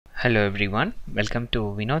Hello everyone, welcome to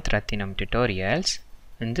Vinoth tutorials.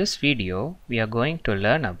 In this video, we are going to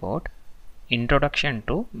learn about Introduction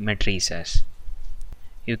to Matrices.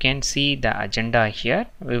 You can see the agenda here.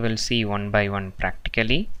 We will see one by one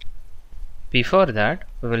practically. Before that,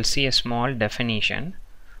 we will see a small definition.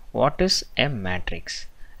 What is a matrix?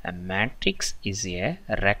 A matrix is a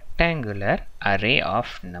rectangular array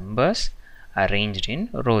of numbers arranged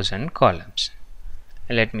in rows and columns.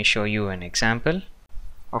 Let me show you an example.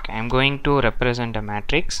 Okay, I'm going to represent a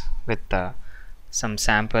matrix with some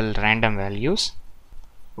sample random values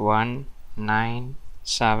 1, 9,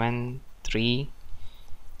 7, 3,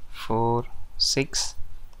 4, 6,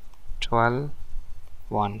 12,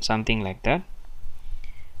 1, something like that.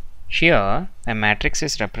 Here a matrix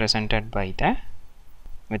is represented by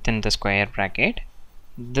within the square bracket.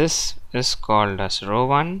 This is called as row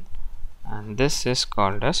 1 and this is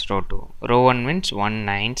called as row 2. Row 1 means 1,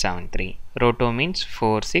 9, 7, 3. Row 2 means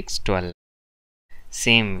 4, 6, 12.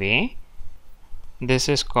 Same way, this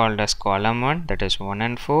is called as column 1, that is 1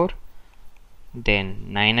 and 4.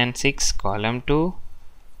 Then 9 and 6, column 2.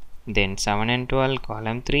 Then 7 and 12,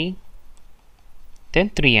 column 3.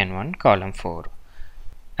 Then 3 and 1, column 4.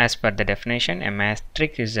 As per the definition, a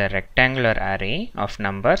matrix is a rectangular array of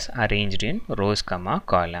numbers arranged in rows,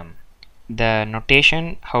 column. The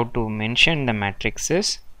notation how to mention the matrix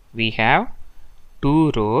is, we have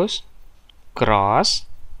 2 rows cross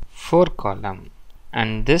 4 column,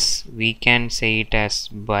 and this we can say it as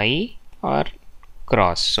by or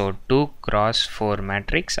cross. So 2 cross 4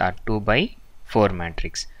 matrix or 2 by 4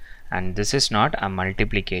 matrix, and this is not a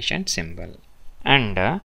multiplication symbol.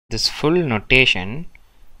 And this full notation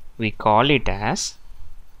we call it as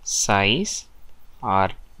size or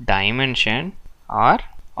dimension or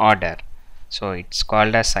order. So it's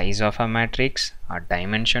called as size of a matrix or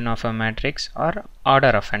dimension of a matrix or order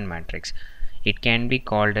of a matrix. It can be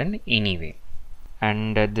called in any way.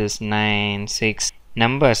 And this 9, 6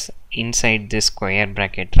 numbers inside this square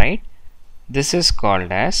bracket, right? This is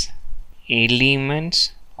called as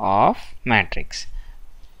elements of matrix.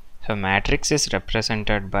 So matrix is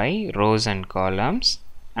represented by rows and columns,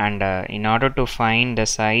 and in order to find the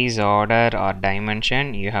size, order or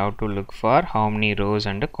dimension, you have to look for how many rows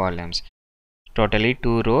and columns. Totally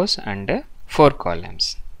 2 rows and 4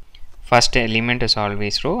 columns. First element is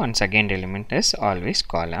always row and second element is always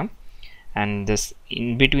column, and this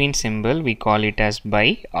in between symbol we call it as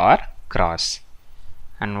by or cross.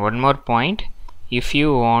 And one more point, if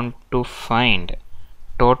you want to find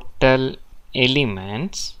total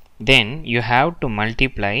elements, then you have to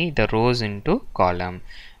multiply the rows into column.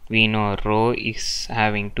 We know row is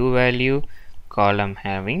having 2 value, column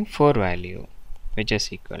having 4 value, which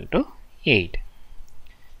is equal to 8.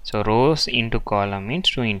 So rows into column means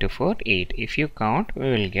 2 into 4, 8. If you count, we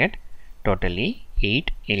will get totally 8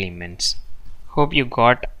 elements. Hope you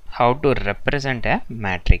got how to represent a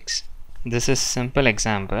matrix. This is simple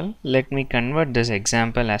example. Let me convert this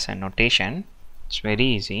example as a notation. It's very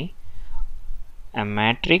easy. A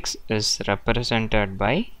matrix is represented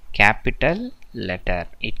by capital letter.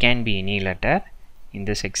 It can be any letter. In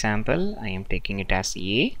this example, I am taking it as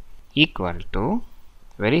A equal to,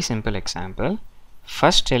 very simple example,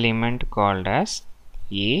 first element called as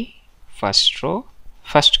A first row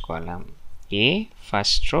first column, A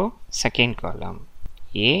first row second column,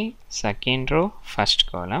 A second row first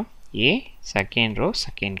column, A second row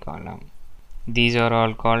second column. These are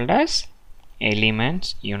all called as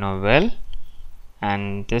elements, you know well.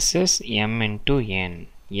 And this is M into N.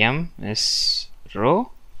 M is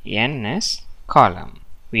row, N is column.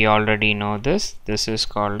 We already know this. This is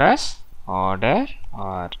called as order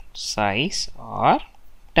or size or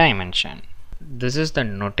dimension. This is the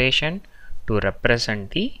notation to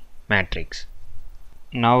represent the matrix.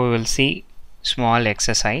 Now we will see small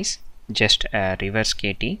exercise, just a reverse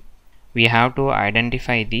KT. We have to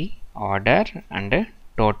identify the order and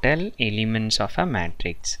total elements of a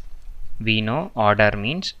matrix. We know order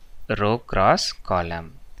means row cross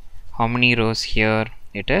column. How many rows here?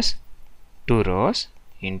 It is 2 rows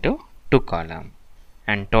into 2 column.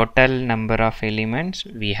 And total number of elements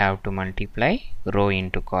we have to multiply row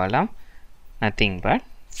into column, nothing but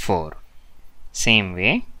 4. Same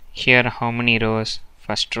way, here how many rows?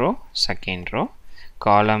 First row, second row.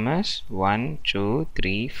 Column is 1, 2,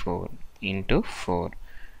 3, 4 into 4.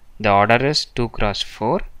 The order is 2 cross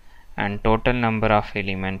 4. And total number of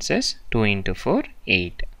elements is 2 into 4,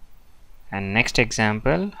 8. And next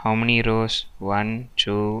example, how many rows? 1,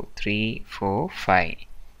 2, 3, 4, 5.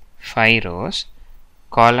 5 rows.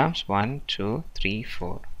 Columns 1, 2, 3,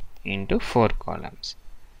 4 into 4 columns.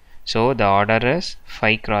 So the order is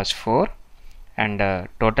 5 cross 4 and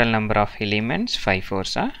total number of elements 5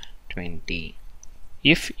 4s are 20.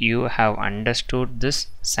 If you have understood this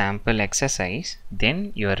sample exercise,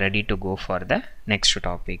 then you are ready to go for the next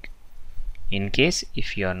topic. In case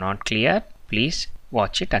if you are not clear, please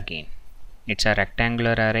watch it again. It's a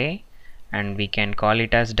rectangular array and we can call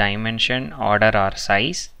it as dimension, order or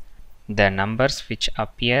size. The numbers which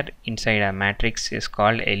appear inside a matrix is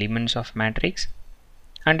called elements of matrix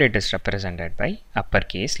and it is represented by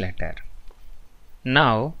uppercase letter.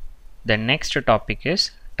 Now the next topic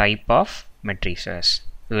is type of matrices.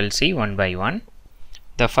 We will see one by one.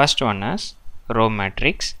 The first one is row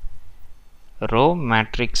matrix. Row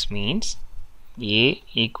matrix means A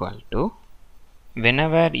equal to,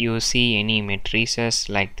 whenever you see any matrices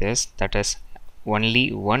like this, that is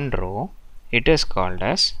only one row, it is called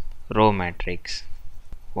as row matrix.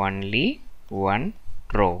 Only one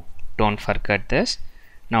row. Don't forget this.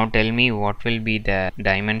 Now tell me what will be the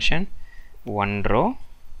dimension. One row,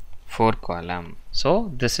 4 column.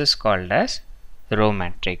 So this is called as row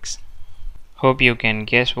matrix. Hope you can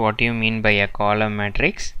guess what you mean by a column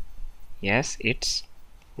matrix. Yes, it's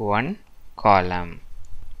one column.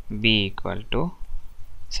 B equal to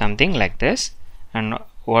something like this. And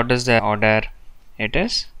what is the order? It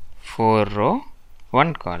is 4 row,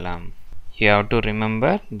 1 column. You have to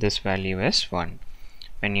remember this value is 1.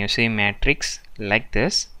 When you see matrix like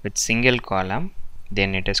this with single column,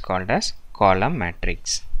 then it is called as column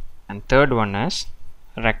matrix. And third one is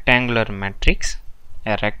rectangular matrix.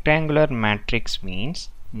 A rectangular matrix means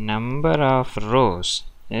number of rows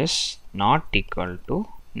is not equal to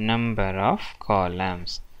number of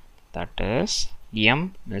columns. That is,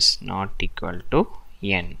 m is not equal to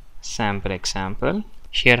n. Sample example.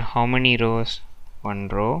 Here how many rows? 1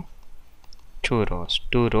 row, 2 rows.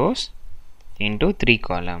 2 rows into 3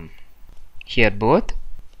 column. Here both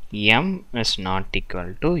m is not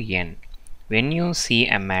equal to n. When you see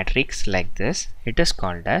a matrix like this, it is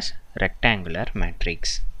called as rectangular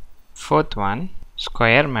matrix. Fourth one,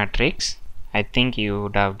 square matrix. I think you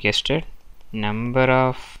would have guessed it. Number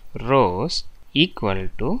of rows equal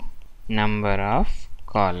to number of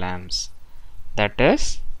columns. That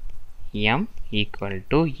is m equal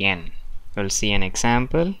to n. We'll see an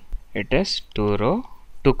example. It is 2 row,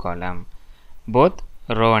 2 column. Both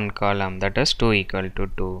row and column, that is 2 equal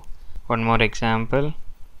to 2. One more example.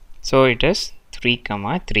 So it is 3,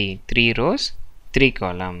 3 rows, 3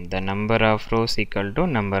 column. The number of rows equal to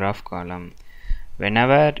number of column.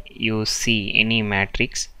 Whenever you see any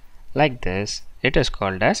matrix like this, it is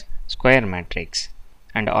called as square matrix.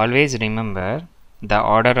 And always remember, the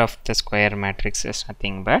order of the square matrix is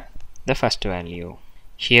nothing but the first value.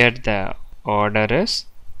 Here the order is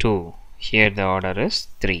 2. Here the order is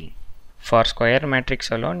 3. For square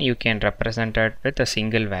matrix alone, you can represent it with a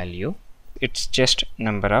single value. It's just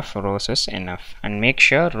number of rows is enough, and make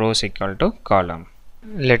sure rows equal to column.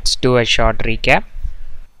 Let's do a short recap.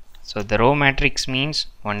 So the row matrix means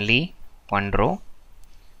only one row.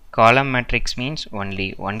 Column matrix means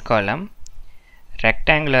only one column.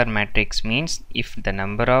 Rectangular matrix means if the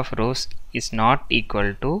number of rows is not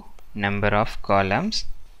equal to number of columns,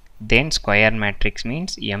 then square matrix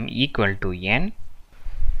means m equal to n.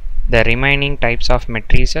 The remaining types of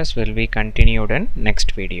matrices will be continued in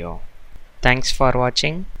next video. Thanks for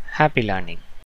watching. Happy learning.